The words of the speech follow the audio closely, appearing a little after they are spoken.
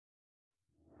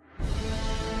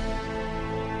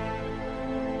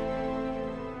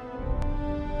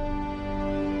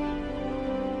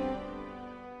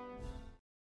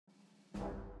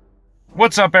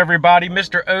What's up, everybody?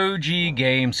 Mr. OG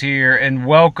Games here, and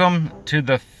welcome to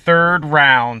the third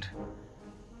round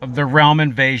of the Realm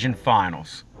Invasion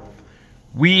Finals.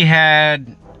 We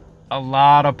had a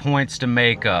lot of points to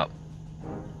make up.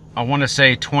 I want to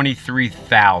say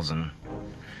 23,000.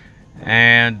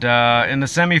 And in the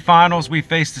semifinals, we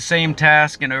faced the same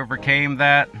task and overcame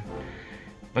that.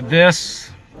 But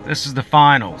this is the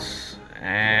finals.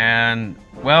 And,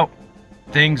 well,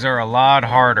 things are a lot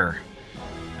harder.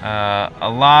 A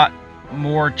lot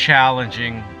more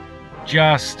challenging,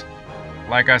 just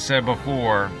like I said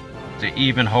before, to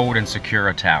even hold and secure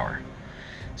a tower.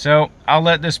 So I'll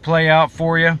let this play out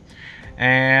for you,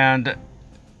 and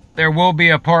there will be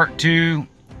a part 2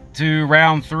 to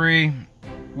round 3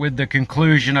 with the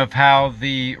conclusion of how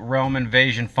the Realm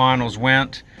Invasion Finals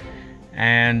went,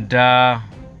 and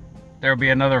there'll be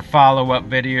another follow-up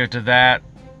video to that,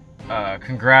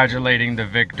 congratulating the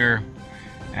victor.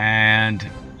 And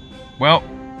well,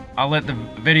 I'll let the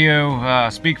video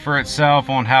speak for itself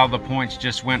on how the points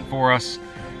just went for us.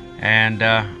 And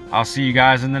I'll see you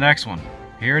guys in the next one.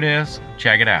 Here it is.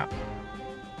 Check it out.